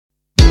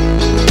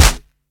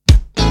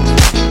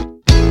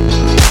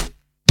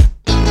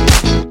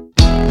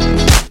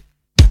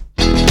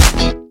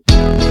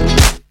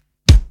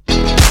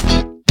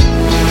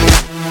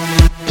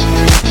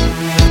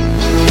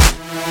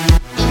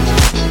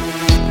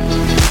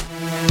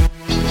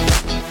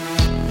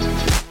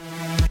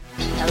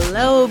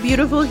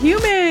beautiful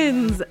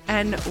humans,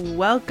 and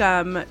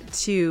welcome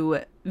to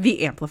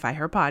the Amplify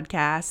Her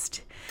podcast.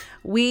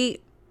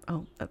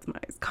 That's my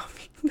iced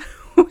coffee.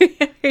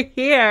 We're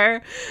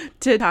here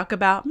to talk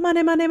about money.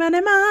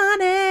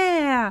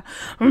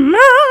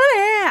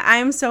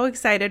 I'm so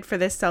excited for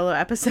this solo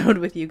episode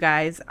with you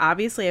guys.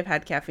 Obviously, I've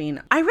had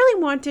caffeine. I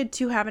really wanted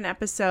to have an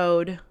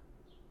episode.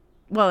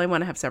 Well, I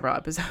want to have several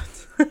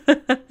episodes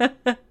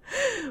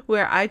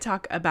where I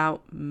talk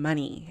about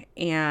money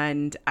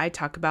and I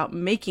talk about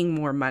making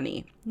more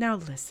money. Now,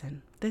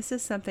 listen, this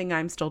is something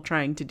I'm still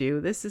trying to do.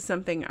 This is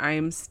something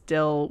I'm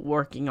still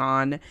working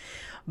on,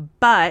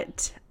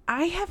 but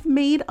I have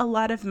made a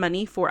lot of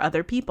money for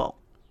other people,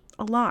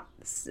 a lot.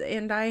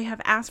 And I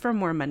have asked for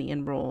more money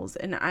in roles,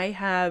 and I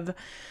have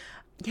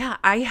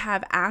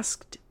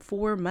asked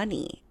for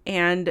money.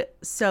 And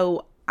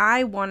so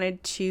I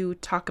wanted to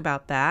talk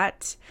about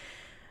that,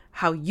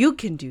 how you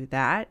can do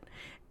that,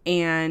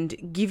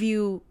 and give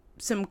you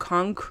some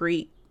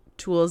concrete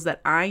tools that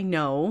I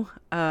know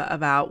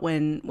about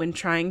when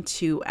trying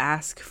to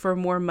ask for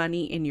more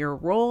money in your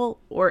role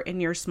or in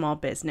your small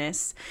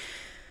business.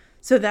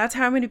 So that's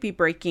how I'm going to be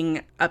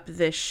breaking up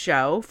this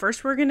show.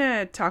 First, we're going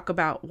to talk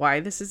about why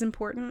this is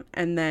important,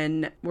 and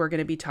then we're going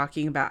to be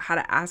talking about how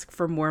to ask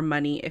for more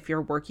money if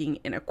you're working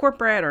in a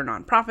corporate or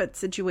nonprofit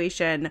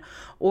situation,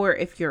 or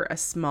if you're a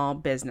small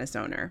business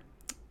owner,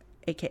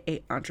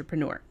 aka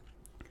entrepreneur.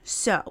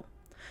 So,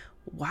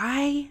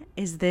 why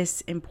is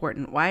this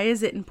important? Why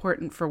is it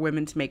important for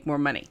women to make more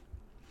money?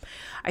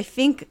 I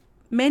think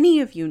many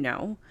of you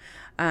know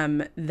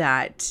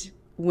that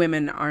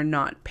women are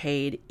not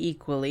paid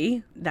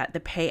equally, that the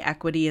pay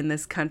equity in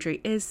this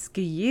country is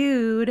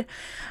skewed.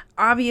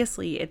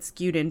 Obviously, it's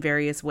skewed in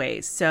various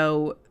ways.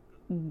 So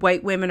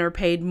white women are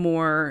paid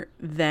more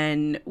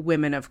than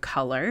women of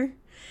color,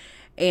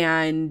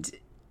 and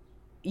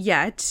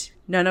yet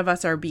none of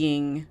us are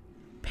being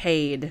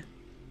paid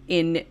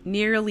in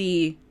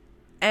nearly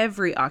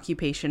every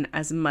occupation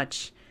as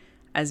much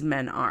as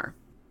men are.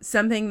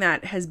 Something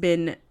that has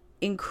been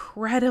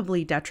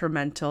incredibly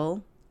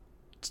detrimental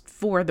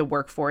for the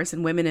workforce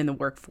and women in the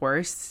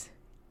workforce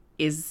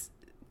is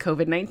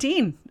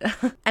COVID-19.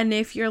 And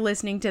if you're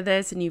listening to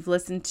this and you've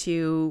listened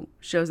to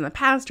shows in the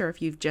past, or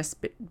if you've just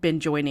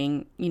been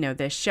joining,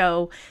 this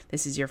show,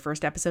 this is your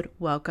first episode,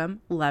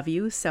 welcome, love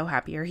you, so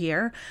happy you're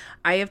here.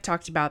 I have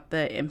talked about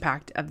the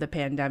impact of the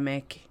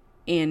pandemic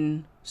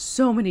in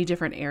so many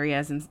different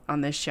areas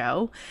on this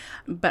show,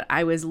 but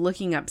I was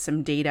looking up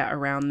some data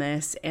around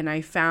this, and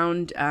I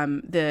found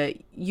the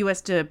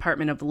U.S.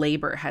 Department of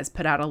Labor has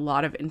put out a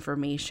lot of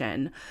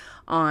information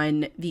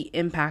on the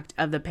impact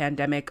of the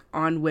pandemic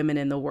on women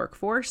in the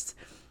workforce.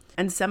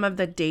 And some of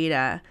the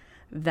data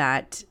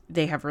that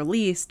they have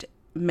released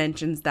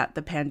mentions that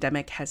the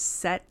pandemic has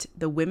set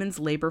the women's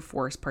labor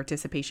force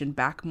participation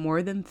back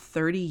more than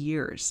 30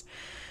 years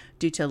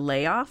due to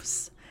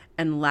layoffs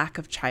and lack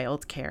of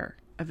childcare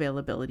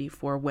availability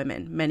for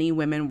women. Many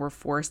women were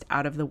forced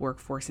out of the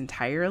workforce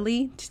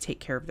entirely to take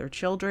care of their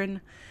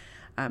children,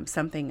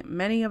 something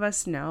many of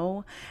us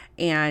know,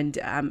 and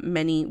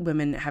many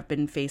women have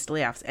been faced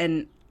layoffs.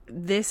 And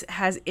this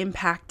has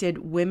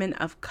impacted women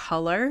of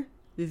color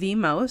the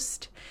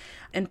most,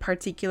 in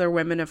particular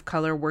women of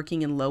color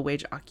working in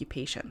low-wage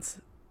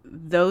occupations.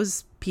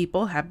 Those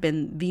people have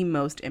been the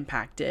most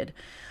impacted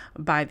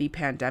by the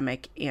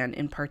pandemic, and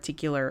in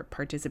particular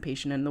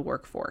participation in the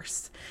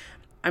workforce.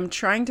 I'm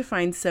trying to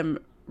find some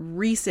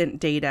recent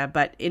data,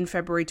 but in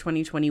February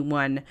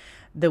 2021,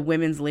 the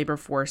women's labor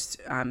force,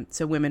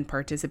 so women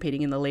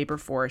participating in the labor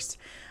force,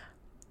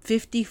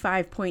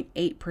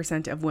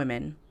 55.8% of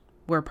women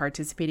were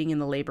participating in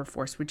the labor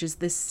force, which is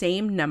the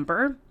same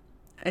number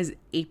as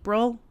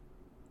April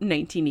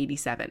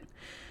 1987.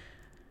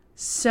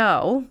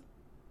 So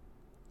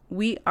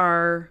we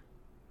are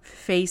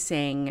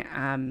facing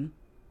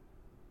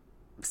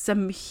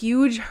some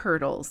huge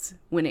hurdles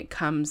when it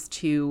comes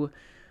to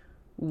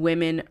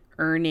women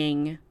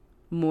earning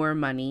more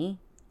money,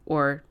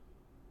 or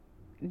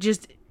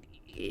just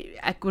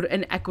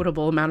an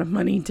equitable amount of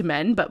money to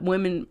men, but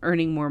women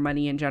earning more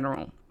money in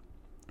general.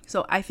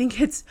 So I think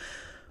it's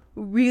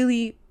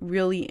really,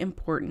 really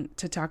important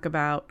to talk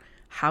about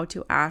how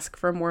to ask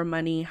for more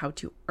money, how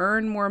to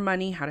earn more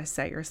money, how to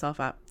set yourself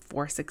up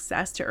for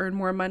success to earn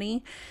more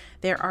money.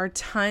 There are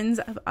tons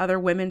of other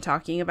women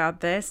talking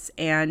about this,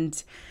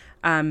 and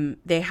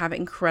they have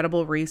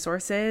incredible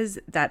resources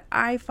that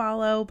I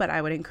follow, but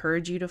I would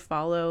encourage you to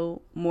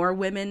follow more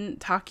women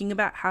talking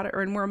about how to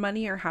earn more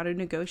money or how to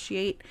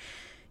negotiate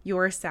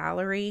your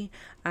salary.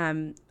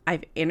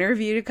 I've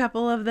interviewed a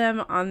couple of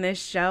them on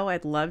this show.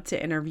 I'd love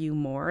to interview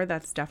more.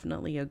 That's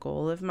definitely a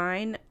goal of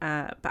mine.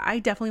 But I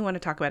definitely want to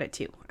talk about it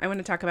too. I want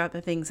to talk about the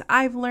things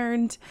I've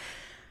learned,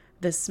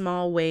 the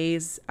small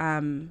ways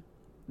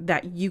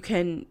that you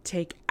can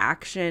take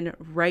action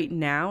right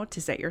now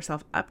to set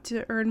yourself up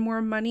to earn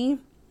more money,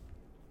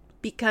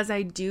 because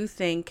I do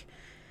think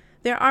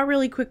there are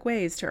really quick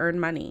ways to earn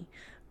money.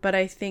 But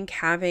I think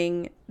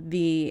having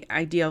the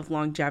idea of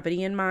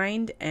longevity in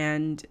mind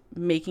and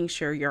making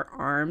sure you're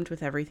armed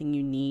with everything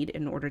you need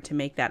in order to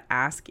make that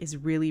ask is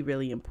really,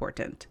 really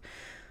important.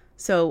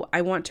 So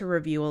I want to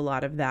review a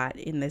lot of that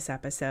in this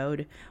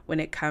episode when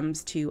it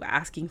comes to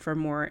asking for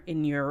more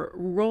in your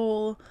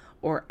role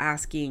or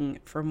asking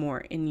for more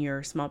in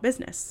your small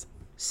business.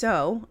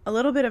 So, a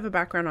little bit of a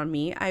background on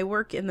me. I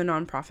work in the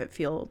nonprofit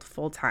field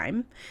full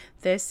time.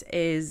 This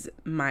is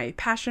my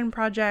passion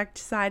project,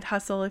 side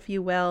hustle, if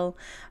you will.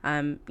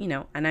 And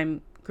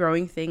I'm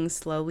growing things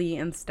slowly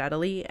and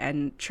steadily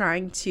and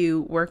trying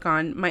to work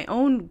on my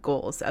own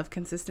goals of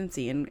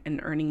consistency and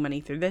earning money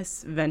through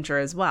this venture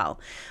as well.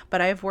 But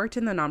I've worked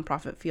in the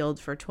nonprofit field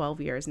for 12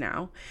 years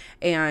now,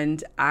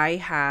 and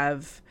I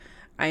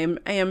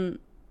am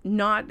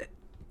not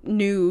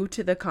new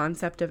to the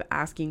concept of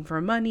asking for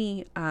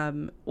money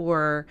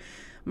or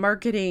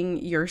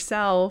marketing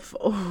yourself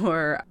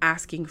or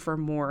asking for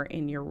more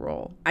in your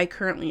role. I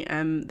currently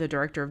am the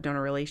director of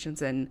donor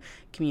relations and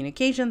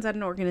communications at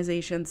an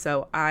organization,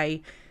 so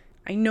I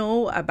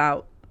know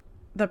about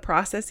the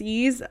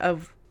processes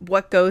of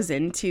what goes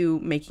into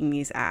making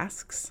these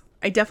asks.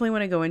 I definitely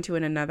want to go into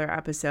in another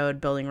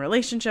episode building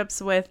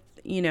relationships with,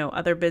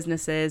 other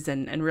businesses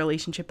and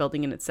relationship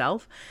building in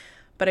itself,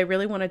 but I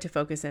really wanted to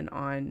focus in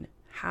on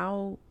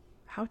how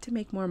to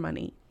make more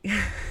money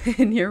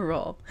in your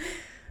role.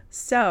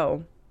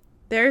 So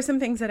there are some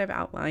things that I've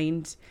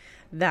outlined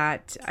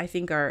that I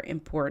think are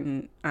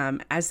important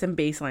as some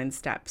baseline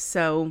steps.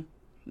 So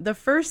the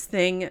first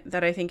thing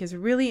that I think is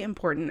really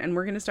important, and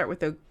we're going to start with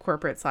the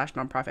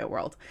corporate/nonprofit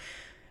world.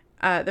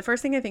 The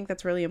first thing I think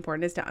that's really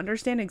important is to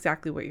understand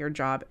exactly what your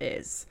job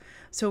is.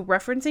 So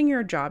referencing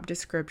your job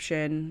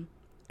description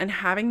and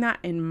having that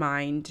in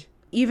mind,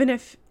 even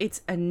if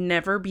it's a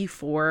never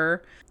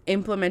before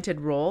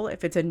implemented role,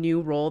 if it's a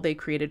new role they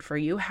created for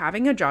you,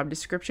 having a job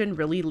description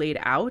really laid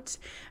out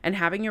and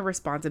having your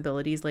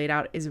responsibilities laid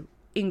out is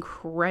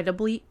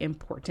incredibly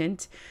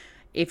important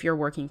if you're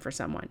working for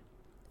someone.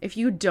 If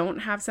you don't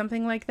have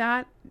something like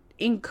that,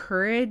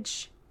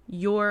 encourage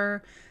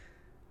your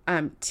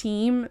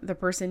team, the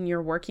person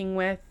you're working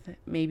with,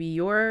 maybe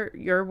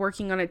you're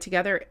working on it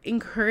together,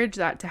 encourage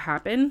that to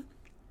happen,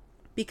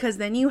 because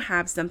then you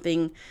have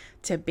something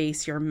to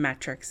base your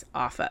metrics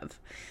off of.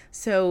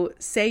 So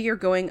say you're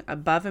going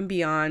above and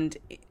beyond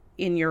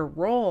in your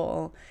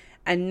role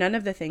and none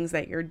of the things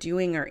that you're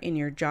doing are in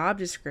your job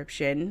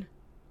description,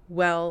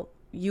 well,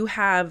 you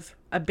have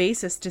a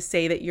basis to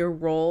say that your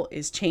role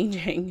is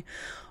changing,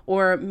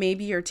 or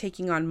maybe you're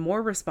taking on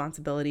more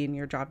responsibility in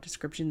your job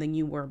description than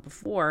you were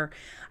before.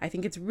 I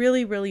think it's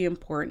really, really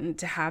important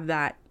to have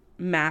that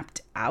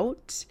mapped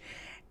out,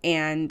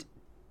 and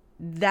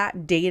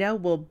that data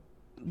will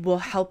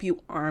help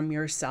you arm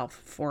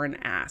yourself for an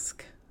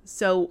ask.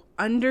 So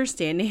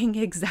understanding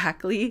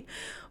exactly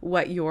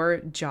what your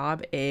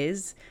job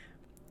is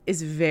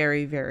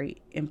very,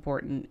 very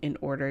important in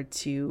order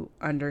to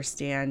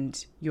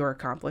understand your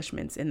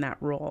accomplishments in that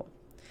role.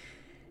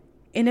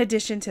 In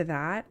addition to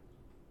that,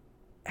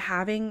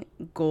 having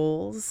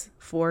goals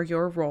for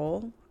your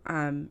role,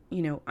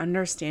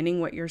 understanding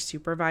what your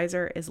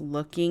supervisor is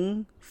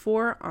looking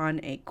for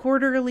on a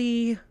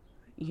quarterly,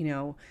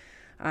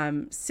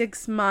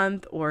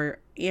 6-month or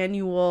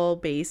annual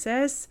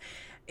basis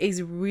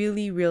is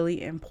really,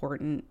 really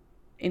important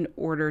in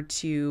order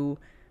to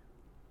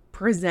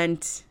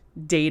present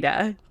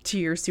data to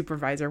your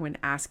supervisor when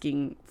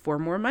asking for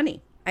more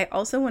money. I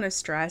also want to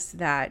stress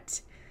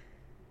that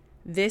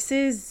this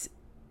is,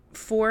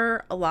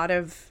 for a lot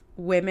of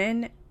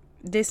women,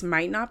 this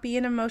might not be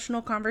an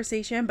emotional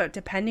conversation, but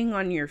depending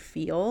on your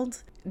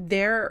field,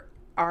 there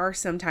are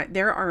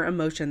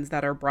emotions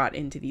that are brought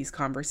into these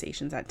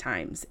conversations at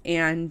times,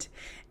 and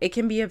it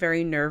can be a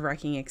very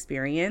nerve-wracking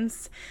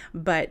experience.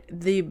 But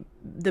the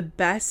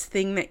best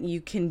thing that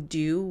you can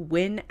do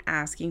when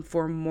asking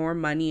for more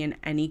money in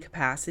any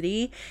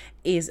capacity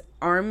is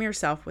arm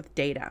yourself with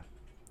data.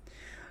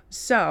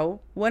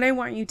 So what I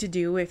want you to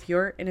do, if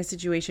you're in a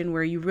situation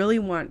where you really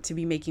want to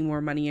be making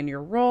more money in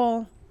your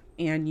role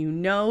and you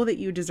know that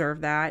you deserve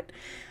that,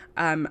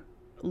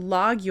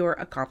 log your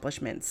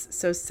accomplishments.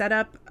 So set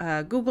up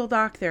a Google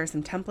Doc. There are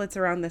some templates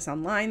around this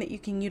online that you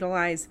can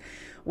utilize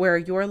where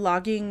you're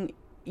logging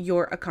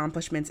your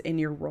accomplishments in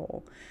your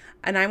role.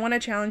 And I want to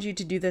challenge you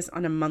to do this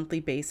on a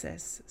monthly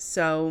basis.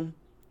 So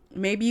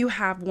maybe you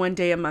have one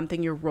day a month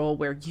in your role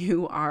where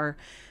you are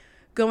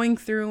going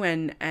through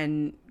and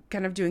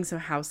kind of doing some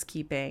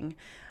housekeeping.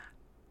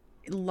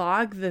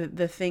 Log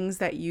the things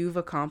that you've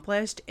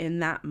accomplished in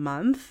that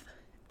month,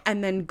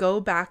 and then go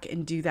back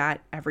and do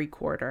that every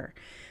quarter.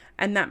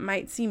 And that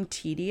might seem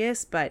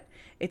tedious, but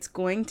it's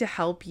going to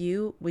help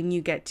you when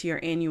you get to your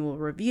annual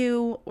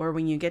review, or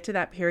when you get to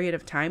that period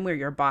of time where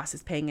your boss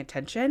is paying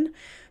attention,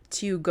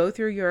 to go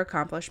through your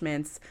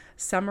accomplishments,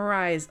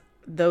 summarize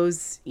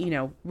those,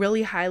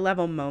 really high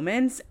level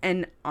moments,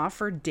 and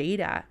offer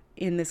data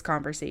in this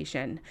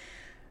conversation.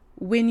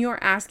 When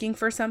you're asking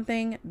for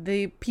something,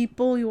 the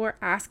people you're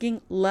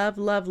asking love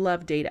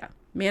data.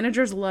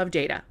 Managers love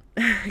data.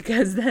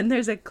 because then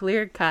there's a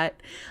clear-cut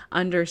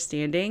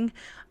understanding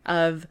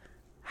of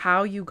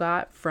how you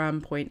got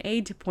from point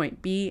A to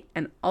point B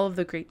and all of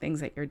the great things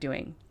that you're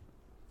doing.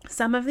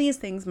 Some of these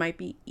things might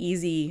be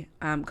easy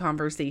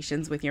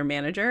conversations with your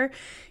manager.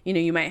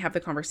 You might have the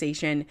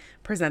conversation,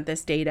 present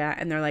this data,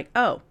 and they're like,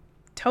 oh,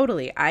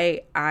 totally.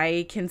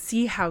 I can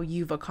see how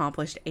you've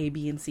accomplished A,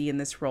 B, and C in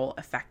this role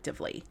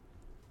effectively.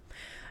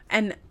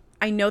 And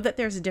I know that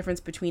there's a difference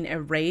between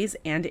a raise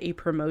and a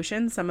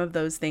promotion. Some of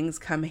those things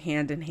come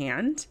hand in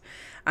hand.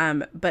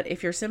 But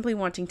if you're simply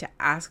wanting to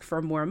ask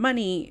for more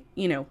money,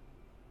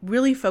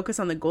 really focus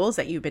on the goals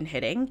that you've been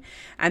hitting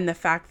and the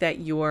fact that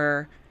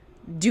you're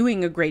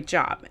doing a great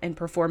job and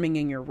performing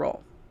in your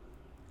role.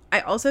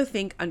 I also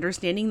think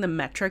understanding the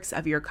metrics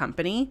of your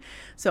company,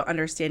 so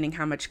understanding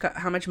how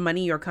much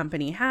money your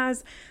company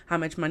has, how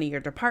much money your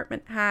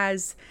department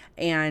has,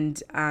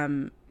 and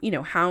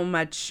how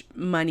much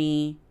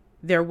money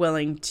they're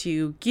willing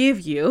to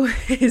give you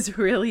is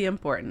really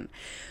important.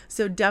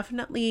 So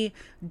definitely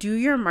do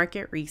your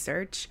market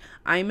research.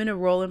 I'm in a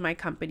role in my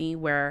company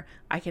where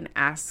I can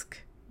ask,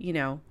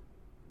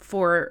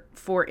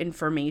 for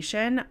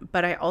information,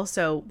 but I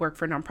also work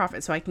for a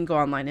nonprofit, so I can go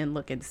online and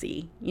look and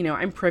see.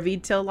 I'm privy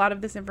to a lot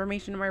of this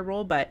information in my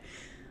role, but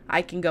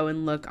I can go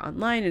and look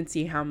online and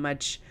see how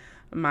much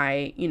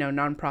my,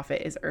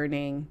 nonprofit is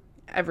earning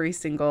every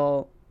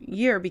single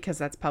year because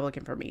that's public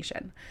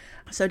information.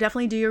 So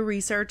definitely do your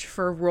research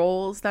for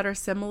roles that are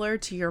similar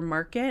to your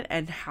market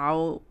and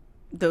how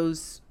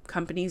those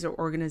companies or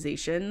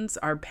organizations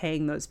are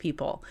paying those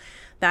people.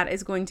 That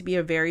is going to be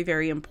a very,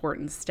 very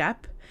important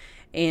step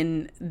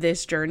in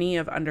this journey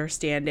of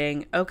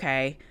understanding,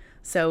 okay,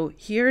 so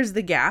here's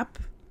the gap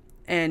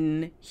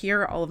and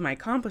here are all of my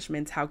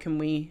accomplishments. How can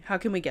we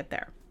get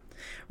there?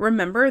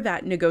 Remember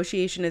that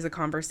negotiation is a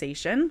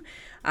conversation.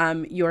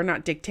 You're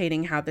not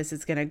dictating how this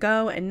is going to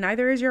go, and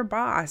neither is your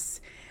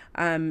boss.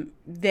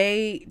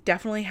 They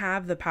definitely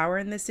have the power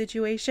in this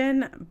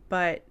situation,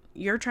 but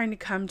you're trying to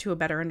come to a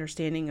better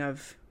understanding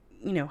of,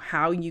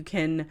 how you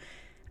can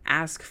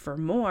ask for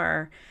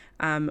more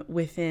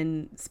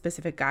within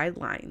specific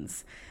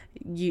guidelines.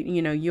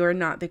 You're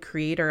not the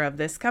creator of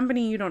this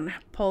company. You don't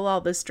pull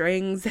all the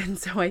strings. And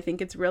so I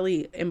think it's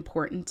really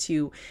important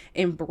to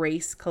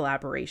embrace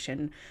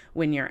collaboration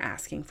when you're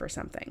asking for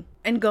something.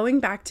 And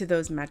going back to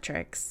those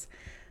metrics,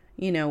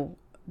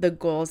 the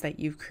goals that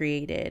you've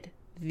created,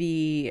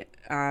 the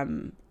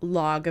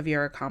log of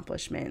your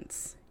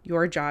accomplishments,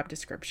 your job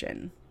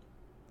description.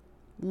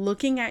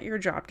 Looking at your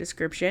job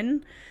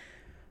description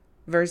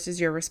versus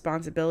your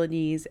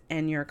responsibilities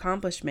and your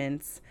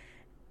accomplishments,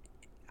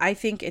 I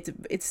think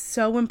it's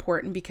so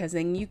important because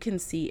then you can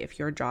see if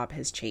your job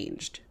has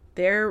changed.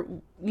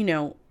 After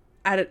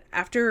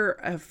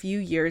a few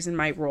years in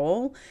my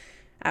role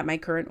at my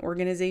current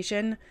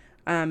organization,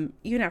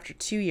 even after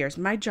 2 years,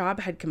 my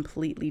job had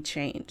completely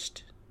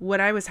changed.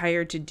 What I was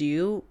hired to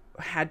do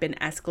had been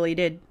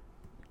escalated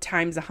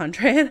times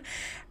 100,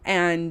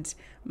 and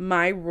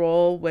my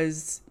role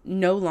was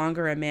no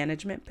longer a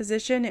management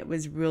position. It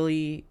was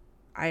really,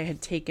 I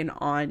had taken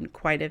on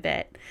quite a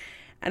bit.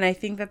 And I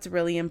think that's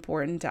really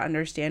important to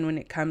understand when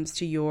it comes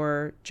to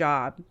your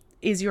job.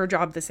 Is your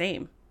job the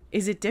same?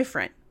 Is it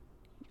different?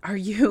 Are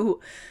you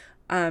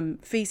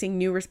facing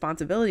new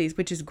responsibilities,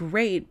 which is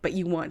great, but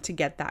you want to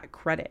get that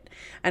credit?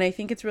 And I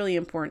think it's really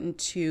important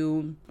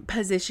to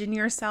position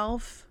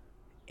yourself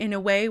in a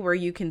way where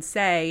you can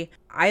say,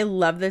 I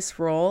love this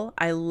role.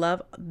 I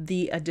love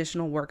the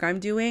additional work I'm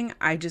doing.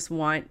 I just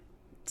want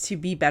to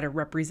be better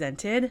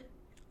represented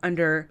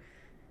under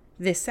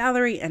this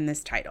salary and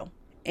this title.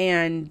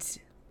 And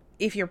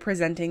if you're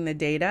presenting the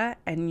data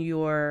and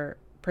you're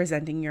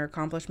presenting your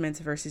accomplishments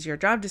versus your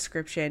job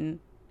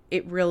description,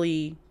 it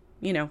really,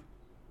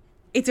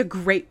 it's a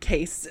great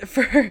case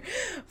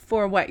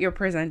for what you're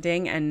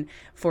presenting and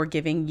for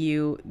giving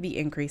you the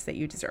increase that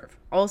you deserve.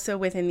 Also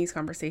within these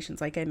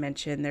conversations, like I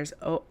mentioned, there's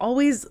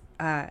always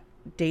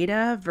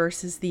data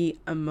versus the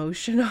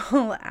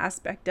emotional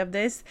aspect of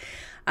this.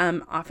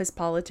 Office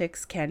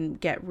politics can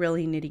get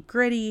really nitty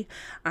gritty.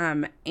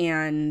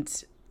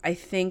 And I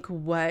think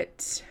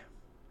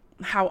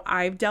how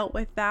I've dealt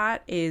with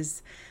that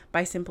is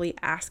by simply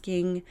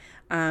asking,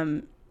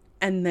 and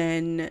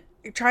then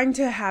trying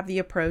to have the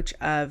approach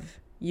of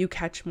you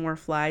catch more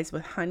flies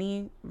with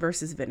honey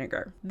versus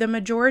vinegar. The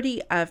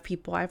majority of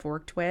people I've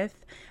worked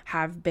with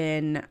have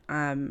been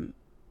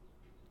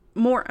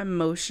more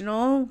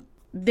emotional.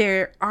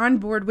 They're on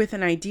board with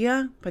an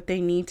idea, but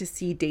they need to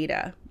see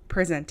data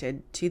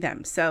presented to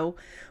them. So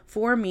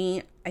for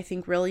me, I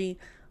think really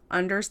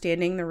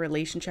understanding the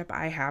relationship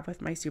I have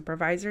with my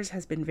supervisors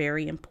has been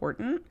very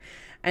important,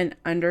 and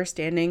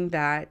understanding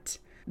that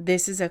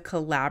this is a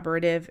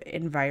collaborative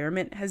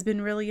environment has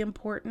been really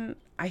important.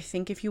 I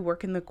think if you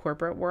work in the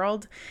corporate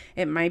world,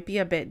 it might be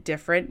a bit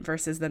different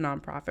versus the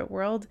nonprofit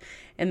world.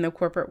 In the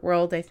corporate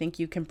world, I think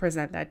you can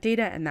present that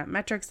data and that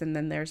metrics, and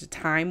then there's a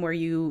time where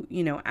you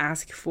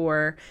ask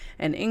for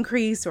an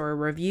increase or a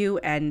review,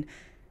 and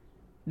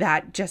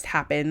that just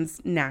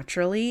happens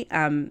naturally.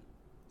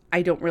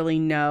 I don't really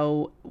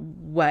know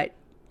what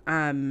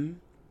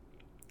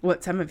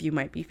what some of you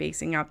might be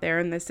facing out there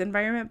in this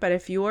environment. But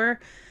if you're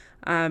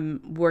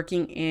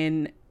working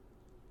in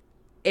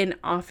an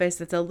office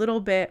that's a little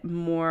bit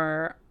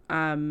more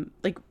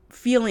like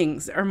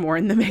feelings are more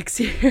in the mix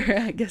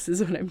here, I guess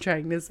is what I'm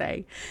trying to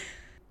say.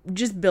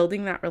 Just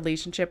building that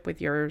relationship with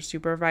your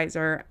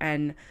supervisor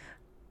and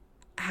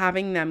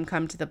having them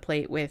come to the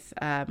plate with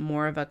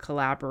more of a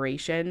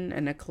collaboration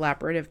and a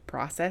collaborative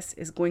process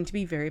is going to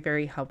be very,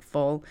 very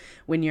helpful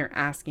when you're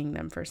asking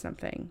them for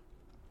something.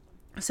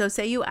 So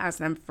say you ask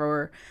them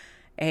for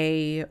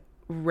a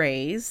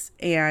raise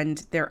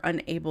and they're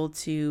unable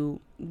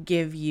to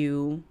give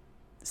you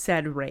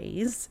said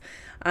raise.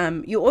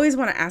 You always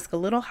want to ask a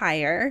little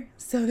higher.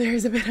 So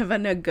there's a bit of a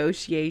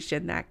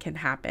negotiation that can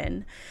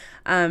happen.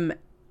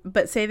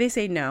 But say they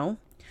say no,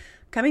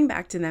 coming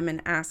back to them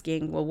and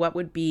asking, well, what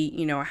would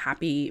be, a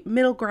happy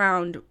middle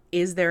ground?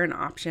 Is there an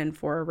option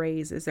for a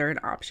raise? Is there an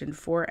option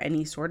for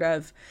any sort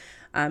of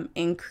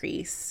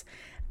increase?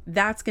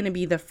 That's going to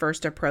be the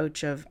first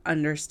approach of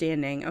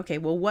understanding, okay,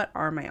 well, what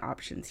are my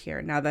options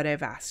here now that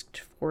I've asked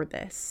for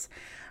this?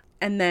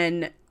 And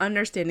then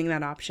understanding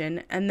that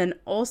option, and then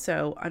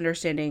also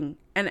understanding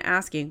and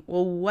asking,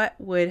 well, what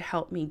would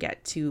help me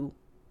get to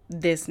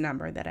this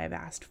number that I've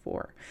asked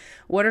for?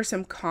 What are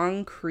some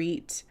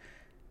concrete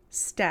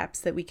steps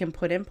that we can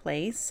put in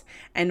place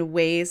and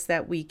ways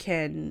that we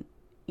can,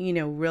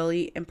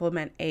 really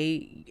implement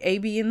A,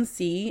 B, and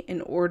C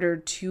in order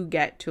to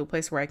get to a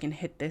place where I can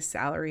hit this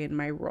salary in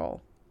my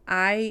role?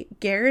 I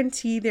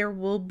guarantee there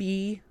will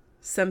be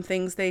some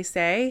things they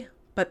say,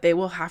 but they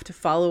will have to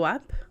follow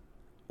up,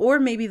 or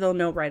maybe they'll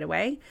know right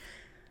away.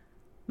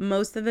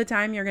 Most of the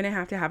time, you're going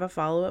to have a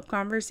follow-up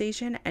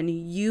conversation, and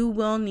you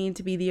will need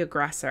to be the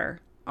aggressor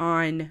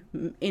on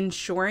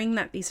ensuring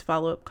that these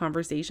follow-up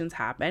conversations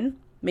happen.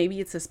 Maybe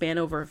it's a span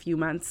over a few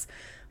months,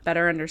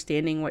 better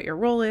understanding what your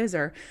role is,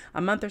 or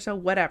a month or so,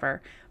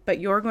 whatever. But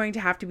you're going to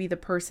have to be the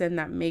person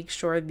that makes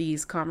sure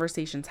these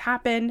conversations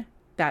happen,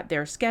 that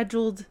they're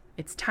scheduled,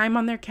 it's time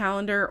on their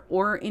calendar,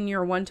 or in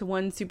your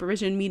one-to-one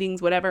supervision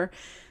meetings, whatever,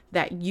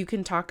 that you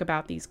can talk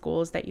about these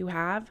goals that you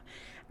have,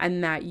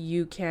 and that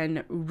you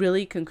can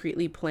really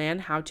concretely plan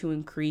how to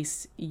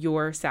increase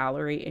your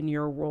salary in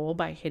your role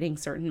by hitting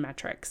certain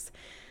metrics.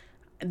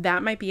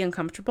 That might be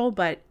uncomfortable,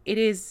 but it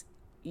is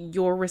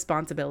your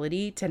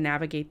responsibility to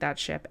navigate that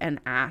ship and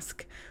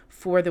ask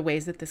for the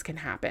ways that this can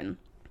happen.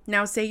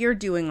 Now, say you're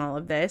doing all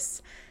of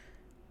this,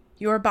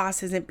 your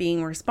boss isn't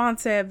being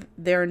responsive,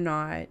 they're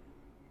not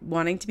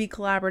wanting to be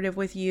collaborative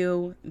with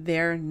you,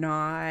 they're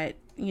not,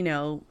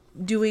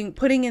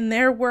 putting in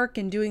their work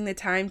and doing the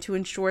time to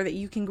ensure that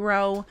you can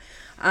grow.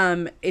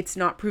 It's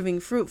not proving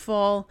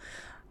fruitful.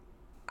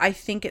 I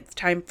think it's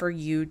time for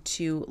you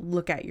to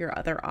look at your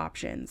other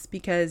options,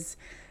 because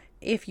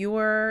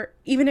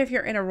even if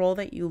you're in a role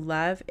that you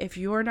love, if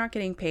you're not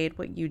getting paid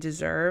what you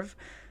deserve,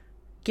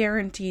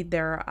 guaranteed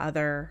there are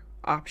other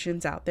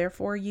options out there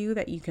for you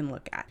that you can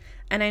look at.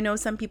 And I know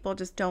some people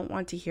just don't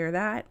want to hear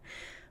that,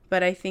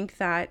 but I think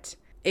that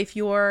if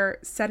you're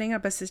setting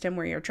up a system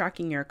where you're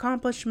tracking your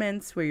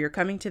accomplishments, where you're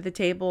coming to the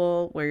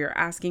table, where you're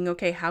asking,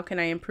 okay, how can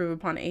I improve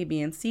upon A,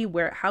 B, and C?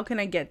 How can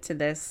I get to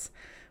this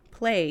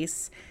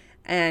place?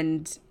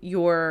 And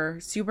your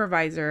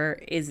supervisor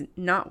is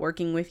not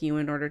working with you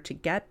in order to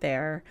get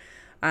there,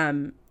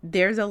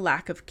 there's a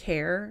lack of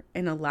care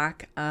and a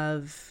lack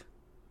of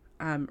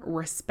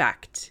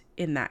respect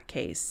in that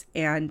case.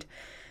 And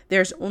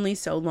there's only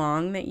so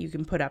long that you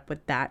can put up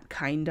with that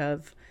kind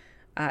of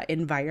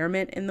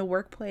environment in the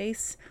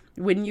workplace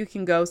when you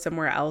can go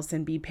somewhere else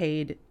and be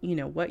paid,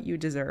 what you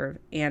deserve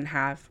and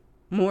have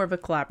more of a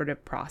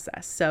collaborative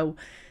process. So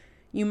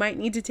you might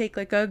need to take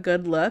a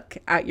good look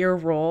at your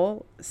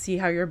role, see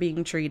how you're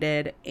being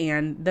treated,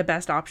 and the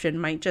best option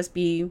might just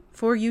be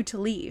for you to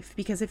leave.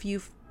 Because if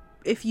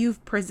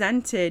you've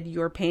presented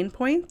your pain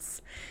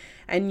points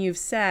and you've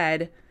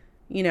said,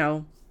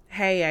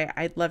 hey,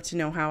 I'd love to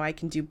know how I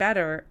can do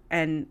better,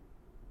 and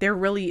there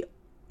really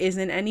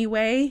isn't any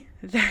way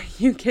that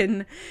you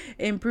can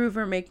improve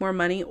or make more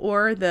money,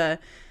 or the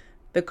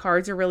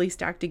cards are really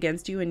stacked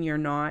against you and you're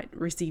not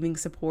receiving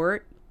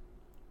support,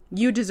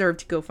 you deserve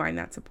to go find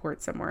that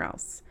support somewhere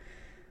else.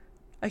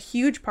 A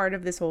huge part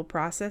of this whole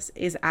process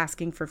is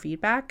asking for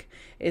feedback,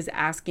 is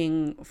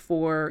asking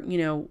for,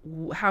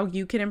 how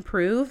you can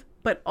improve,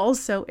 but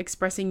also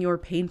expressing your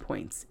pain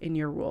points in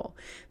your role.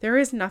 There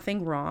is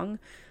nothing wrong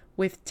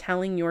with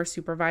telling your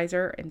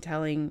supervisor and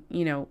telling,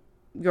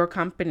 your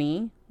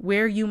company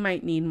where you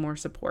might need more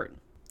support.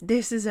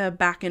 This is a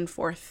back and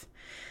forth.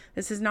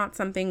 This is not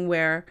something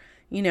where,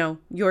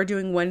 you're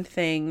doing one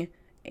thing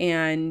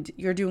and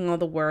you're doing all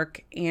the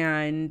work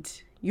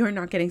and you're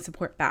not getting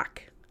support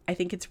back. I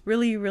think it's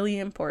really, really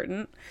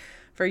important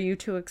for you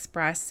to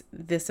express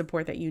the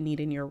support that you need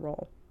in your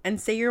role. And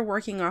say you're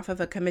working off of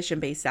a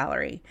commission-based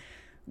salary.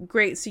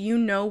 Great. So you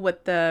know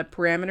what the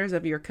parameters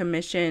of your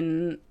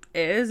commission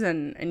is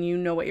and you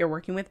know what you're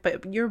working with,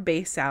 but your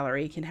base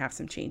salary can have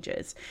some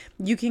changes.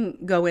 You can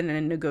go in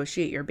and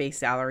negotiate your base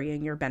salary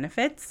and your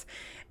benefits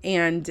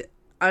and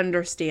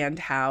understand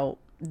how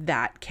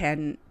that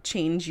can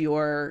change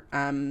your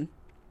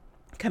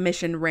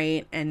commission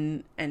rate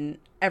and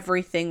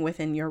everything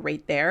within your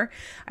rate there.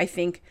 I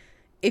think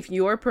if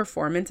your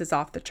performance is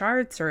off the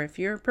charts, or if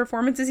your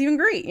performance is even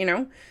great,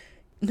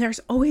 there's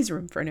always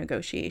room for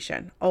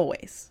negotiation,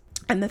 always.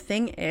 And the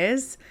thing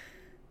is,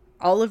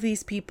 all of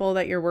these people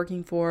that you're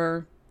working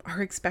for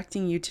are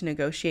expecting you to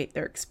negotiate.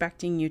 They're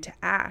expecting you to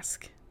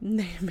ask.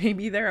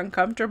 Maybe they're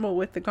uncomfortable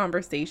with the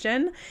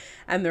conversation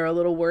and they're a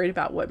little worried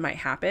about what might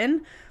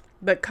happen.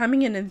 But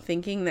coming in and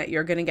thinking that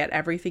you're going to get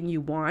everything you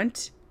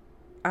want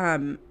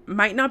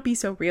might not be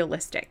so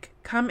realistic.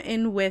 Come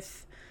in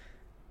with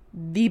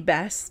the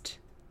best,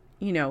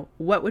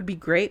 what would be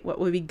great, what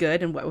would be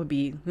good, and what would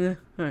be, all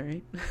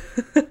right.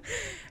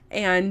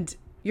 And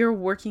you're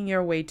working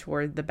your way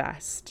toward the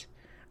best.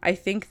 I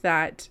think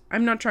that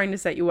I'm not trying to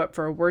set you up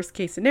for a worst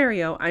case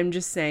scenario. I'm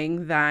just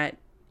saying that,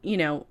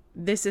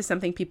 this is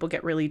something people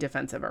get really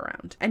defensive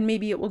around. And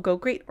maybe it will go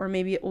great, or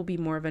maybe it will be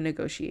more of a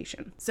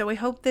negotiation. So I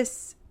hope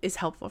this is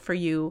helpful for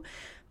you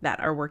that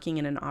are working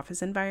in an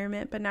office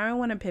environment. But now I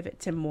want to pivot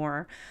to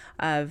more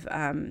of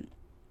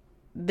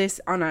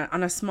this on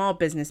a small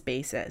business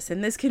basis.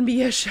 And this can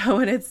be a show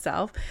in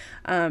itself.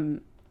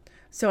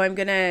 So I'm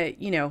going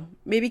to,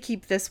 maybe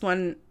keep this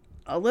one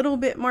a little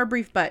bit more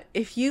brief. But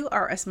if you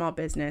are a small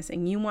business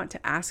and you want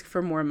to ask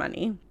for more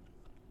money,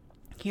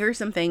 here are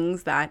some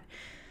things that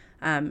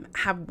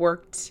have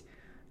worked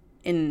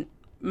in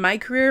my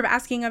career of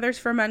asking others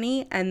for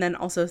money, and then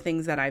also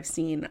things that I've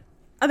seen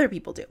other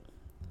people do.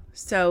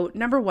 So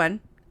number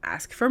one,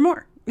 ask for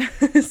more.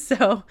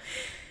 So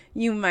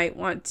you might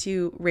want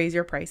to raise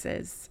your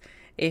prices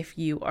if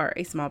you are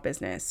a small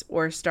business,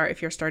 or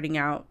if you're starting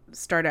out,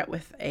 start out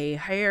with a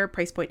higher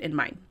price point in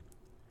mind.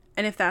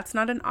 And if that's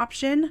not an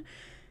option,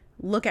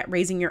 look at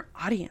raising your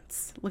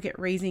audience. Look at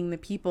raising the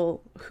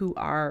people who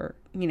are,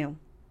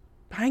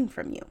 buying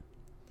from you.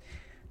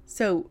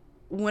 So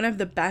one of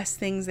the best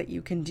things that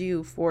you can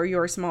do for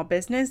your small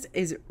business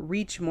is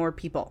reach more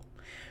people,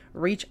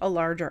 reach a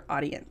larger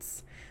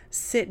audience.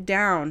 Sit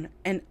down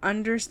and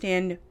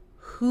understand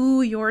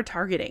who you're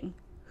targeting.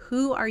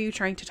 Who are you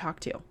trying to talk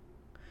to?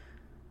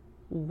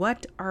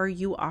 What are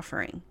you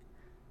offering?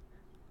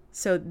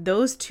 So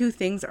those two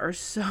things are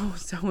so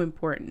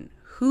important.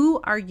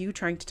 Who are you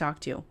trying to talk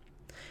to?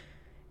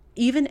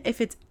 Even if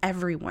it's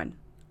everyone.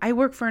 I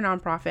work for a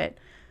nonprofit.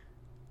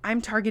 I'm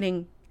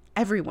targeting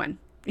everyone.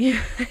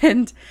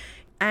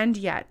 And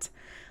yet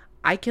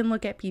I can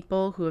look at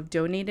people who have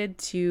donated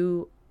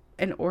to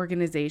an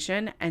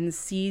organization and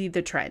see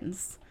the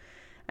trends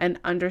and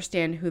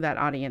understand who that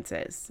audience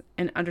is,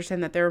 and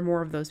understand that there are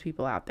more of those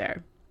people out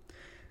there.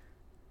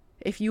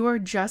 If you are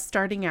just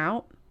starting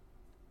out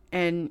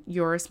and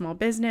you're a small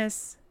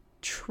business,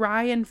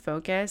 try and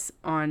focus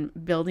on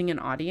building an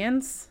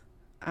audience.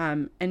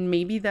 And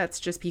maybe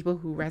that's just people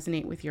who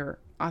resonate with your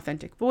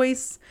authentic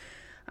voice.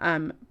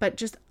 But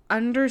just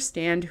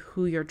understand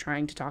who you're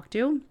trying to talk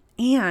to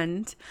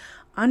and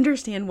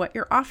understand what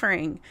you're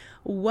offering.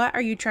 What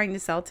are you trying to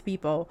sell to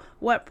people?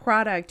 What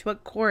product,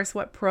 what course,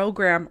 what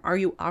program are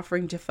you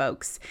offering to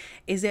folks?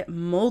 Is it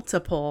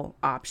multiple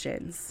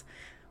options?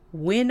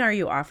 When are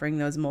you offering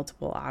those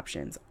multiple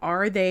options?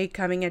 Are they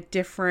coming at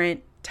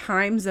different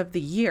times of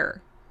the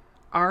year?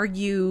 Are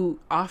you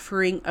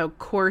offering a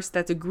course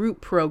that's a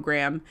group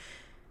program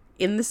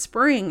in the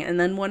spring and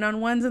then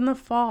one-on-ones in the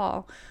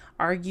fall?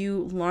 Are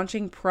you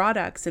launching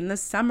products in the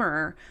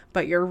summer,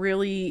 but you're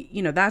really,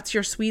 that's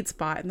your sweet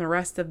spot, and the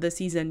rest of the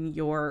season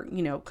you're,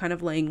 kind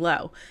of laying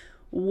low?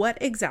 What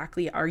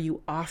exactly are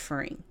you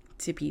offering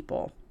to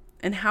people?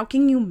 And how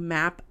can you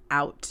map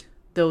out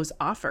those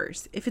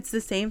offers? If it's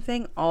the same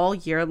thing all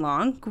year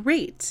long,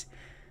 great.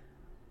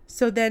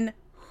 So then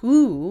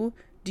who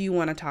do you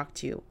want to talk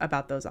to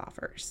about those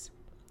offers?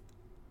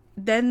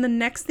 Then the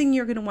next thing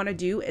you're going to want to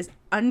do is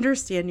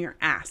understand your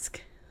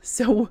ask.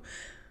 So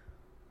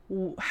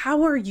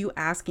how are you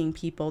asking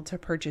people to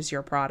purchase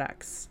your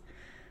products?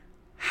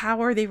 How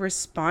are they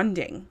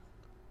responding?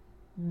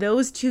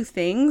 Those two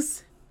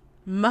things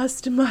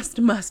must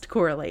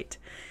correlate.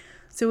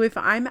 So if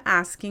I'm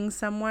asking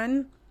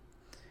someone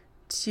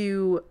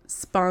to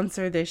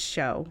sponsor this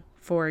show,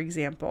 for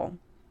example,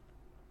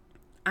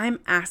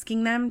 I'm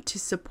asking them to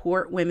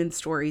support women's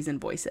stories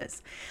and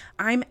voices.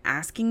 I'm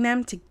asking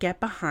them to get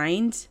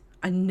behind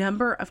a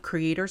number of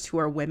creators who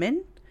are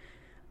women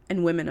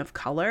and women of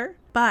color,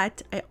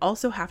 but I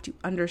also have to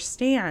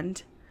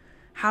understand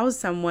how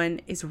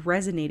someone is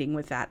resonating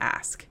with that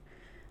ask.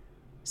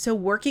 So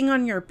working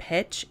on your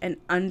pitch and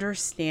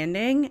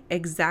understanding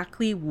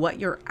exactly what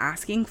you're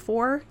asking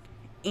for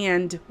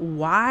and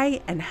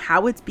why and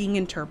how it's being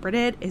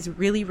interpreted is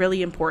really,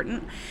 really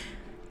important.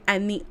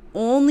 And the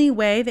only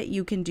way that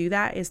you can do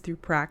that is through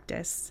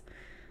practice.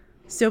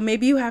 So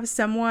maybe you have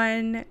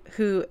someone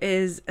who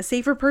is a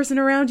safer person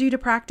around you to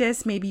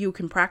practice. Maybe you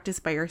can practice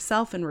by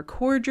yourself and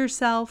record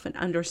yourself and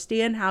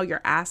understand how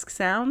your ask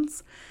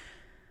sounds.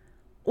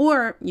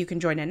 Or you can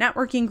join a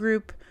networking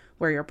group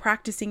where you're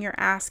practicing your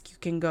ask. You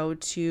can go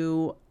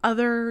to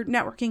other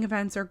networking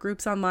events or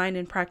groups online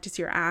and practice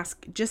your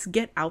ask. Just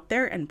get out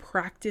there and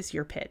practice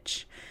your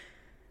pitch.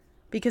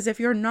 Because if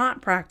you're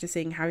not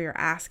practicing how you're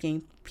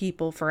asking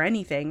people for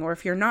anything, or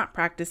if you're not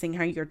practicing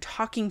how you're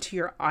talking to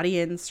your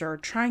audience or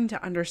trying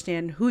to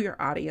understand who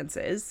your audience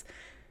is,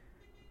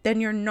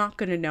 then you're not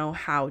going to know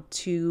how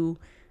to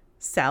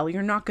sell.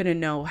 You're not going to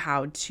know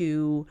how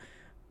to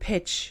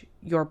pitch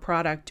your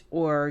product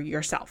or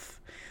yourself.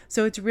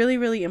 So it's really,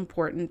 really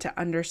important to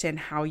understand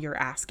how you're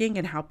asking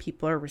and how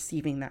people are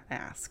receiving that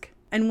ask.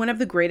 And one of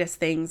the greatest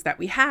things that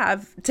we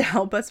have to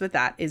help us with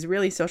that is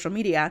really social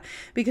media,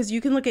 because you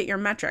can look at your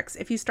metrics.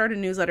 If you start a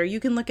newsletter, you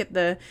can look at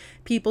the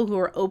people who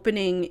are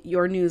opening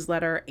your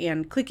newsletter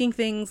and clicking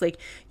things. Like,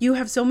 you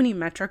have so many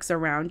metrics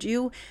around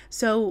you.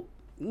 So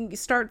you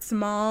start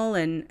small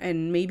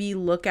and maybe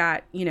look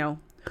at,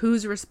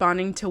 who's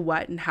responding to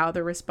what and how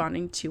they're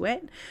responding to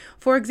it.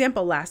 For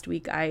example, last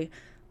week I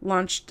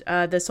launched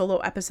the solo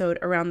episode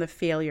around the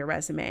failure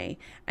resume,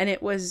 and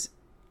it was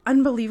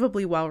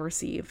unbelievably well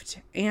received.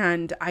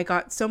 And I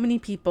got so many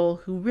people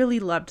who really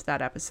loved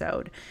that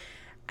episode.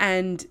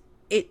 And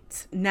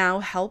it's now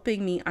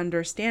helping me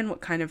understand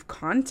what kind of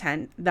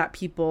content that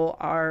people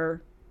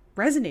are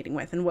resonating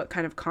with and what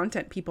kind of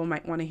content people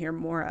might want to hear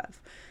more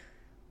of,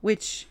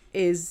 which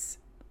is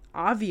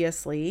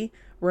obviously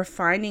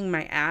refining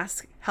my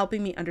ask,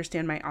 helping me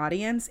understand my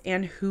audience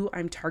and who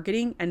I'm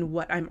targeting and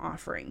what I'm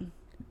offering.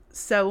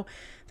 So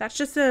that's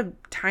just a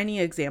tiny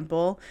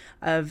example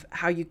of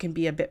how you can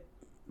be a bit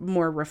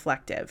more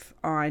reflective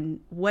on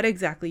what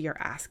exactly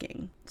you're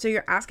asking. So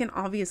your ask can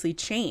obviously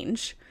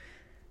change.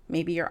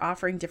 Maybe you're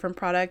offering different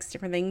products,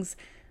 different things,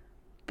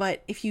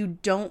 but if you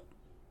don't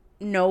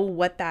know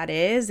what that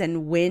is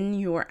and when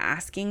you're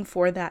asking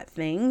for that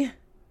thing,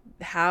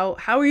 how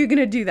are you going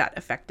to do that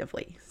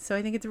effectively? So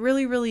I think it's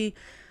really, really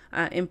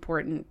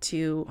important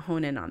to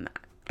hone in on that.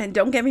 And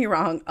don't get me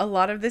wrong, a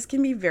lot of this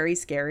can be very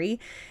scary.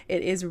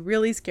 It is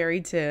really scary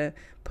to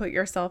put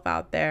yourself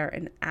out there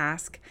and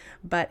ask,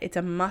 but it's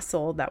a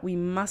muscle that we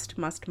must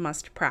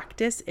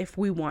practice if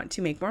we want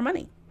to make more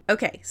money.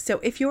 Okay, so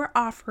if you're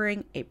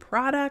offering a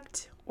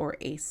product or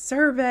a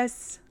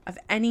service of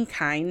any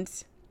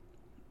kind,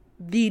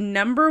 the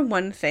number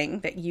one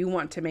thing that you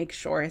want to make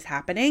sure is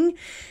happening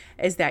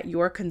is that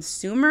your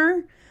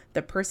consumer,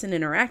 the person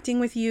interacting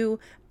with you,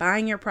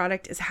 buying your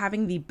product, is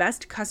having the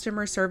best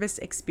customer service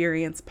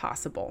experience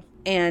possible.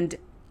 And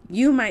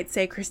you might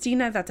say,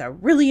 Christina, that's a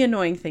really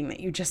annoying thing that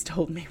you just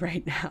told me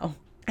right now.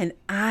 And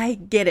I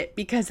get it,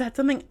 because that's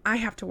something I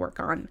have to work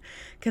on.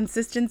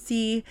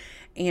 Consistency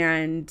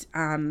and,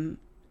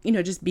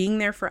 just being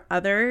there for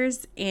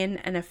others in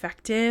an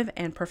effective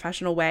and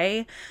professional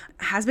way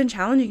has been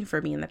challenging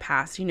for me in the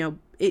past.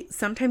 It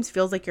sometimes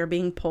feels like you're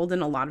being pulled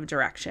in a lot of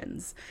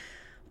directions.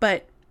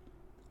 But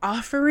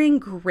offering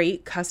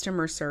great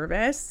customer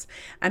service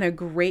and a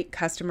great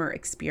customer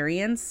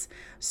experience.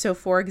 So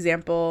for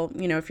example,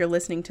 if you're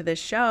listening to this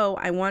show,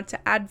 I want to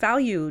add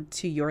value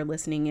to your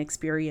listening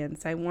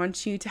experience. I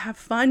want you to have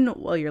fun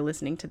while you're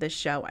listening to this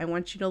show. I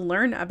want you to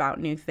learn about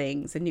new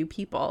things and new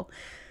people.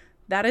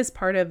 That is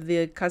part of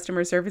the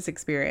customer service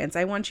experience.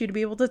 I want you to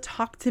be able to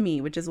talk to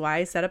me, which is why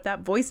I set up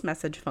that voice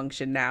message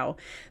function now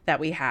that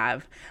we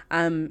have.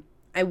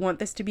 I want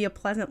this to be a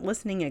pleasant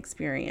listening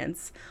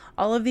experience.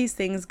 All of these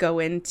things go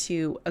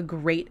into a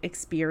great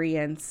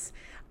experience,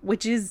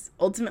 which is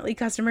ultimately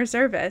customer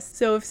service.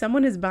 So if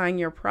someone is buying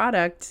your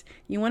product,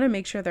 you want to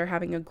make sure they're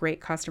having a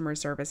great customer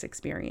service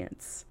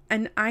experience.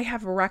 And I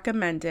have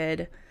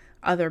recommended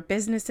other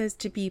businesses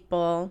to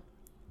people,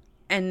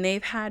 and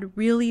they've had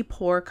really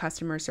poor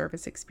customer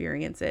service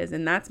experiences.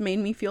 And that's made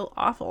me feel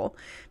awful,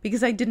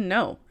 because I didn't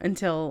know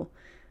until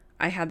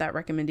I had that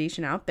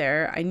recommendation out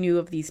there. I knew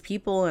of these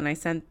people and I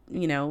sent,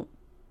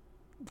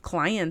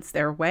 clients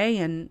their way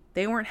and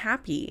they weren't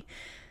happy.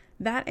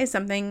 That is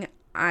something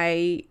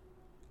I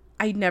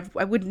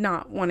would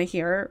not want to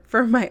hear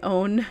for my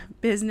own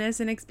business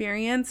and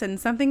experience, and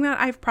something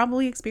that I've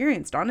probably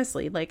experienced,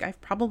 honestly. Like,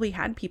 I've probably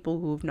had people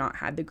who have not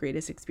had the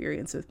greatest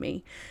experience with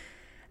me.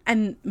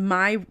 And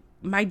my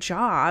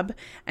job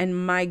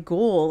and my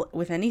goal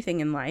with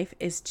anything in life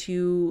is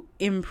to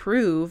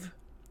improve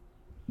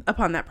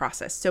upon that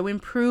process. So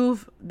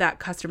improve that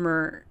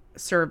customer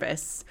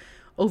service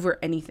over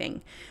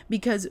anything.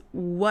 Because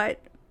why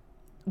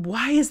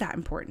is that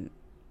important?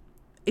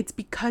 It's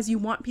because you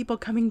want people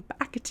coming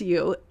back to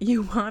you.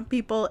 You want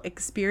people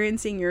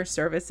experiencing your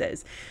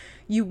services.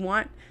 You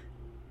want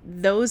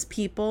those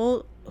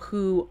people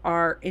who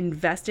are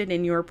invested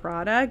in your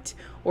product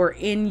or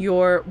in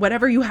your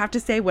whatever you have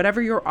to say,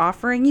 whatever you're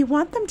offering, you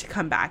want them to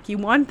come back. You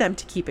want them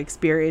to keep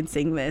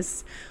experiencing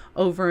this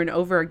over and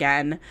over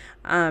again.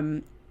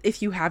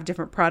 If you have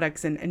different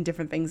products and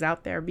different things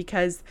out there,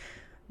 because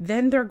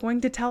then they're going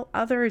to tell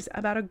others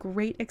about a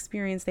great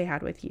experience they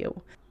had with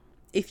you.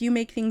 If you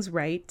make things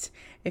right,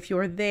 if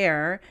you're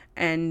there,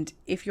 and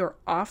if you're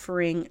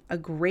offering a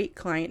great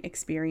client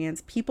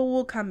experience, people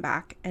will come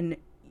back and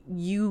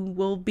you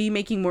will be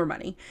making more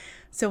money.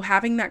 So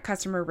having that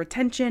customer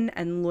retention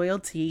and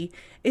loyalty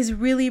is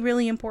really,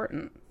 really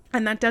important.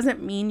 And that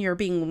doesn't mean you're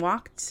being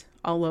walked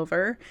all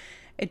over.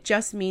 It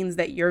just means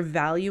that you're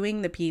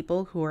valuing the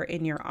people who are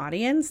in your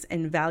audience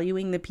and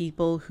valuing the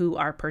people who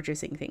are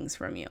purchasing things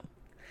from you.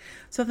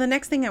 So the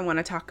next thing I want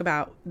to talk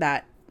about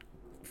that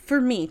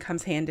for me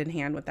comes hand in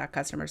hand with that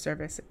customer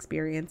service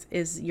experience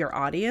is your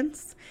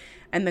audience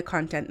and the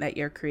content that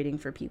you're creating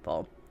for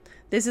people.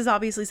 This is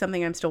obviously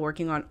something I'm still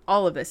working on.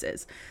 All of this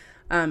is.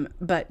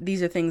 But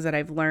these are things that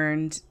I've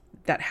learned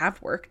that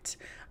have worked.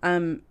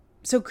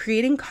 So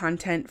creating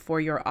content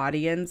for your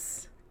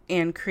audience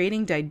and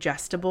creating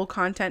digestible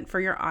content for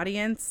your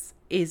audience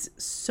is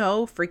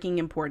so freaking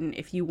important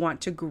if you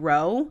want to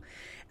grow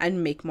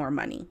and make more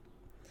money.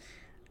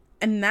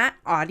 And that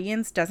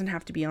audience doesn't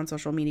have to be on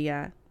social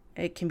media.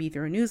 It can be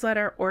through a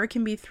newsletter or it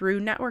can be through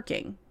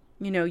networking.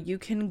 You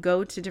can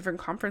go to different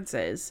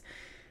conferences.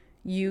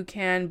 You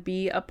can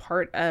be a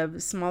part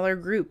of smaller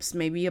groups,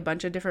 maybe a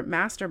bunch of different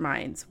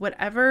masterminds,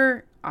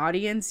 whatever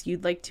audience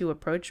you'd like to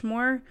approach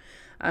more.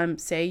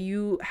 Say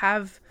you're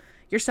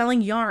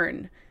selling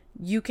yarn.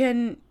 You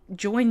can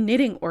join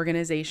knitting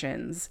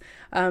organizations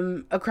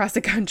across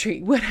the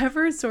country,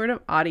 whatever sort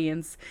of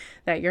audience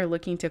that you're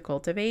looking to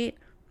cultivate.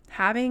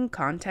 Having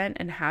content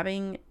and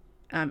having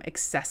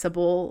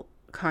accessible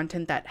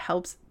content that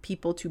helps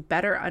people to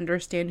better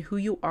understand who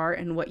you are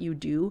and what you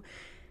do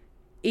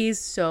is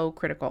so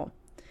critical.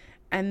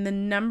 And the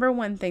number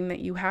one thing that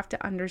you have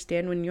to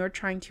understand when you're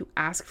trying to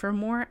ask for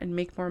more and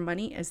make more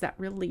money is that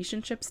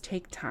relationships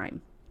take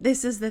time.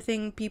 This is the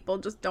thing people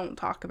just don't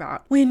talk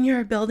about. When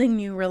you're building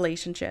new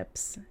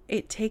relationships,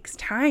 it takes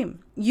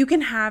time. You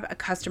can have a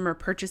customer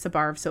purchase a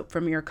bar of soap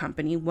from your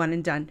company, one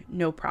and done,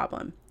 no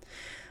problem.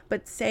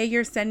 But say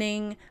you're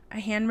sending a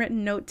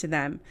handwritten note to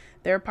them,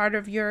 they're part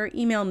of your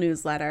email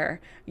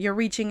newsletter, you're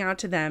reaching out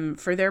to them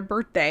for their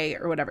birthday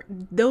or whatever.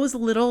 Those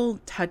little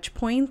touch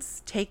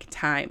points take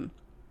time.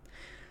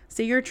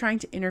 Say you're trying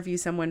to interview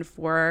someone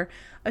for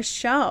a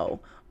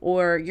show,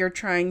 or you're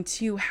trying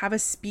to have a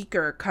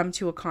speaker come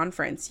to a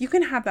conference. You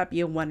can have that be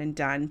a one and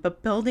done,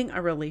 but building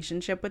a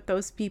relationship with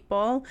those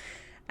people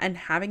and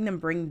having them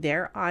bring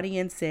their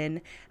audience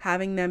in,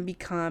 having them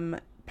become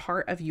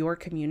part of your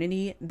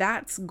community,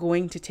 that's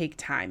going to take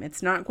time.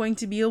 It's not going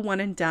to be a one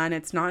and done.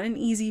 It's not an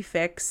easy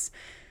fix.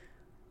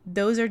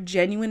 Those are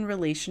genuine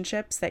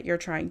relationships that you're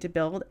trying to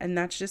build, and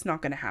that's just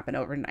not going to happen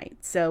overnight.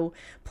 So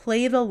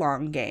play the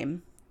long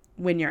game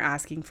when you're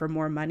asking for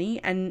more money.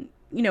 And,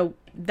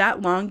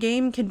 that long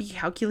game can be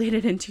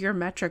calculated into your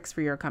metrics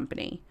for your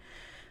company.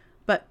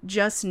 But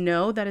just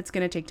know that it's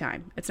going to take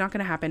time. It's not going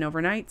to happen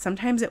overnight.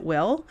 Sometimes it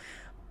will,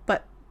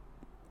 but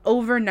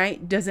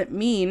overnight doesn't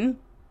mean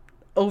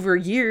over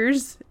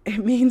years.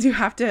 It means you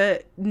have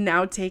to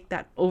now take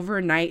that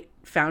overnight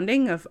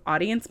founding of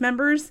audience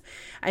members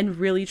and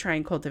really try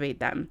and cultivate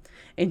them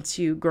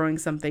into growing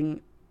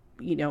something,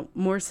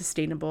 more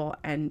sustainable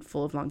and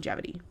full of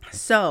longevity.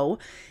 So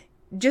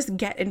just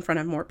get in front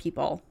of more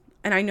people.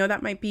 And I know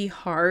that might be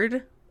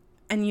hard,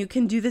 and you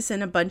can do this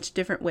in a bunch of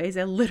different ways.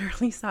 I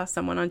literally saw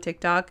someone on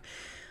TikTok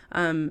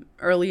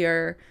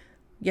earlier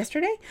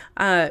yesterday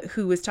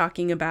who was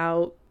talking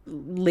about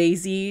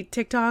lazy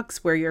TikToks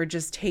where you're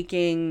just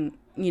taking,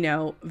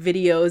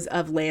 videos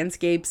of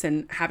landscapes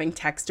and having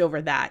text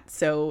over that.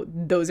 So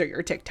those are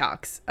your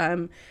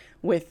TikToks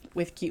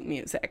with cute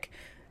music.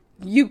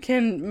 You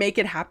can make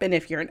it happen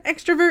if you're an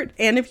extrovert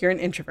and if you're an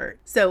introvert.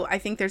 So I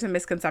think there's a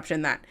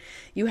misconception that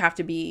you have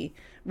to be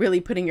really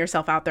putting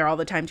yourself out there all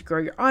the time to grow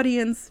your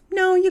audience.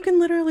 No, you can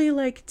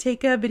literally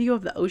take a video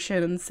of the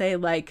ocean and say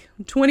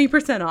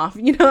 20% off,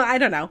 I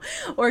don't know,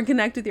 or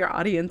connect with your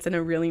audience in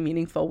a really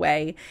meaningful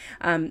way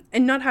and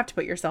not have to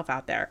put yourself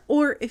out there.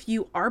 Or if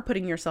you are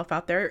putting yourself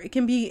out there, it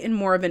can be in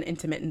more of an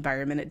intimate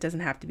environment. It doesn't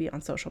have to be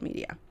on social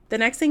media. The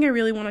next thing I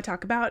really want to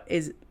talk about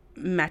is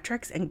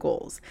metrics and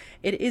goals.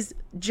 It is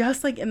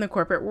just like in the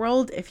corporate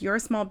world. If you're a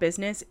small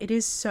business, it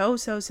is so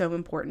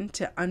important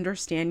to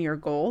understand your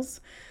goals,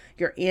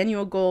 your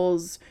annual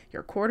goals,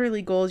 your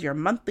quarterly goals, your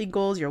monthly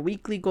goals, your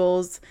weekly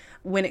goals,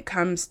 when it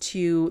comes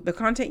to the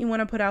content you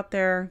want to put out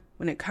there,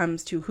 when it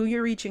comes to who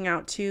you're reaching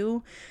out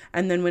to,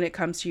 and then when it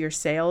comes to your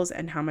sales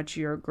and how much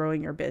you're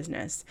growing your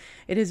business.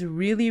 It is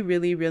really,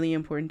 really, really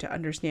important to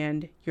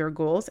understand your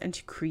goals and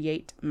to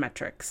create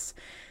metrics.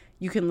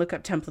 You can look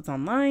up templates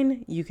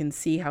online. You can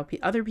see how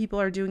other people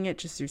are doing it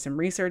just through some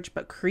research,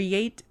 but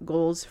create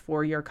goals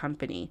for your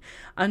company.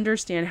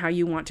 Understand how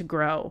you want to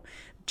grow.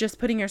 Just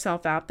putting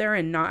yourself out there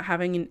and not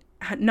having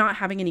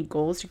any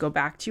goals to go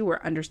back to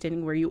or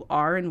understanding where you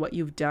are and what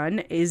you've done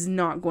is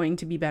not going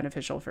to be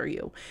beneficial for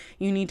you.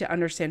 You need to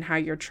understand how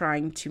you're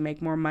trying to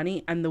make more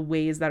money and the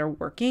ways that are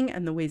working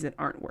and the ways that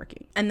aren't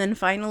working. And then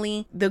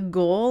finally, the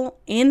goal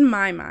in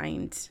my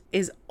mind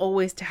is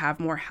always to have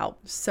more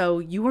help. So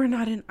you are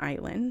not an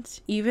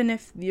island. Even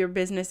if your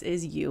business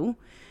is you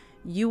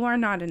are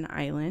not an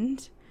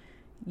island.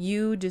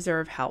 You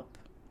deserve help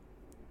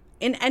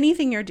in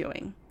anything you're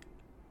doing.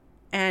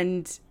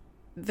 And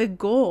the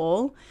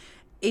goal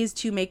is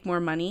to make more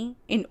money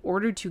in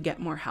order to get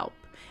more help.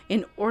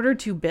 in order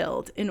to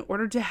build, in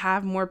order to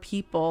have more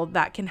people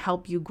that can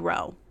help you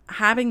grow.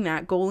 Having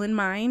that goal in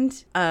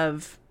mind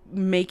of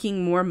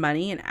making more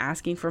money and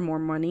asking for more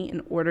money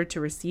in order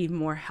to receive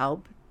more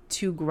help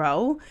to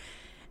grow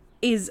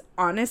is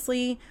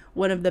honestly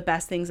one of the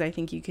best things I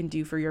think you can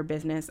do for your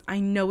business. I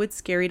know it's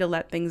scary to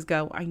let things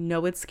go. I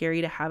know it's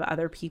scary to have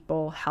other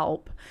people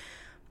help.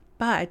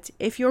 But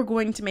if you're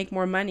going to make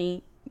more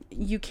money,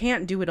 you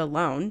can't do it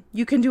alone.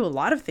 You can do a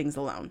lot of things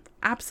alone.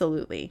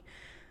 Absolutely.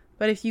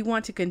 But if you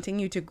want to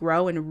continue to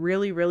grow and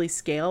really, really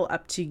scale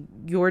up to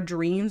your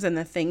dreams and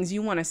the things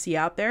you want to see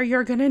out there,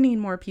 you're going to need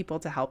more people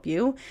to help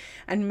you.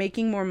 And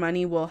making more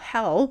money will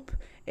help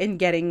in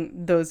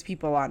getting those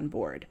people on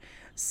board.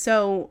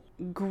 So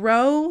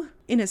grow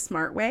in a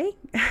smart way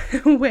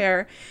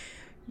where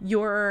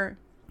you're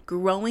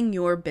growing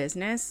your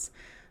business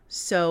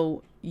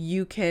so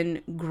you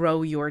can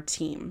grow your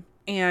team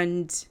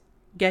and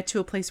get to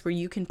a place where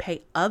you can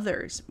pay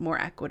others more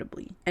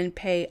equitably and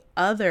pay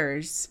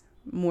others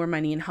more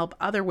money and help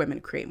other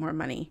women create more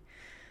money.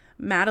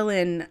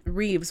 Madeline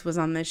Reeves was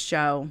on this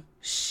show.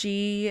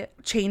 She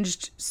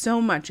changed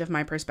so much of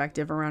my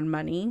perspective around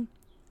money,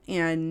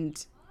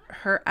 and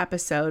her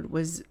episode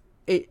was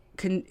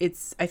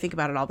I think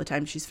about it all the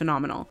time. She's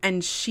phenomenal.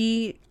 And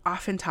she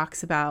often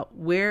talks about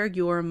where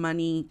your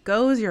money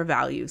goes, your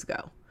values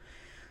go.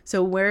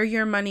 So where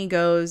your money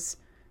goes,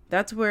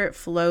 that's where it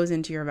flows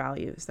into your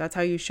values. That's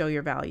how you show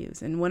your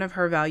values. And one of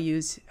her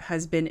values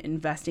has been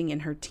investing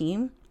in her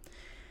team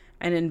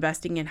and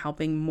investing in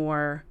helping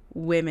more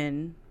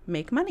women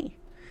make money.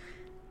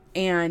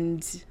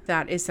 And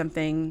that is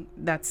something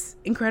that's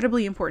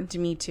incredibly important to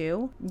me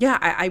too. Yeah,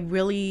 I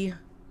really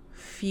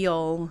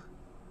feel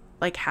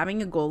like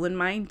having a goal in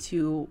mind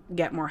to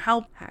get more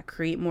help,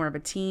 create more of a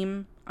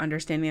team,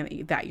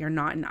 understanding that you're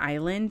not an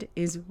island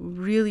is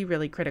really,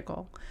 really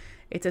critical.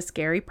 It's a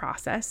scary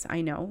process,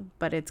 I know,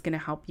 but it's going to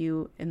help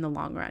you in the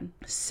long run.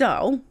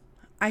 So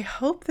I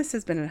hope this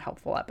has been a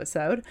helpful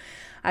episode.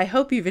 I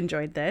hope you've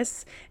enjoyed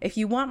this. If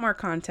you want more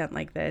content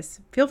like this,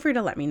 feel free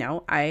to let me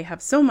know. I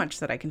have so much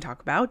that I can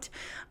talk about.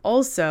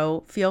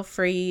 Also, feel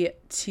free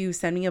to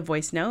send me a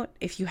voice note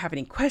if you have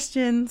any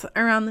questions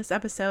around this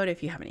episode,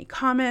 if you have any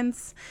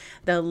comments.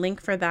 The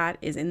link for that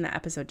is in the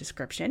episode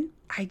description.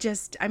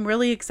 I'm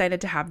really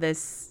excited to have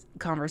this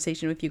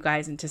conversation with you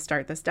guys and to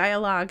start this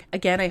dialogue.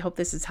 Again, I hope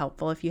this is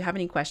helpful. If you have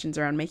any questions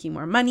around making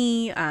more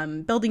money,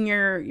 building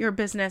your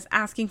business,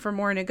 asking for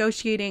more,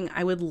 negotiating,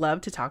 I would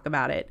love to talk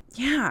about it.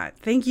 Yeah,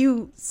 thank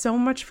you so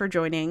much for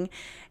joining,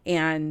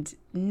 and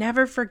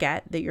never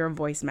forget that your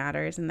voice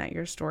matters and that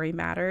your story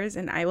matters.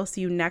 And I will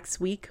see you next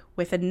week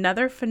with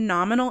another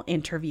phenomenal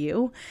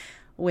interview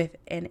with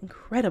an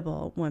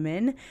incredible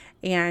woman.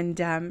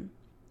 And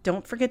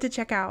don't forget to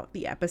check out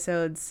the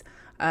episodes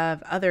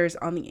of others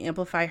on the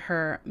Amplify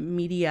Her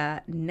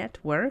Media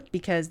Network,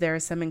 because there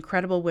are some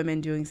incredible women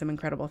doing some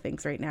incredible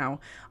things right now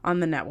on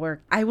the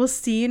network. I will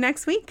see you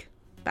next week.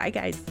 Bye,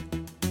 guys.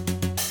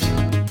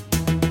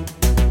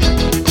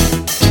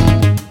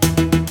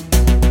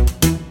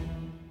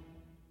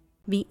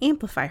 The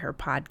Amplify Her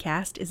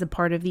podcast is a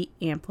part of the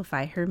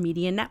Amplify Her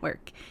Media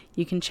Network.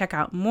 You can check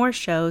out more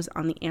shows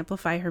on the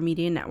Amplify Her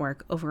Media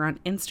Network over on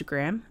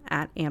Instagram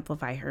at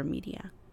Amplify Her Media.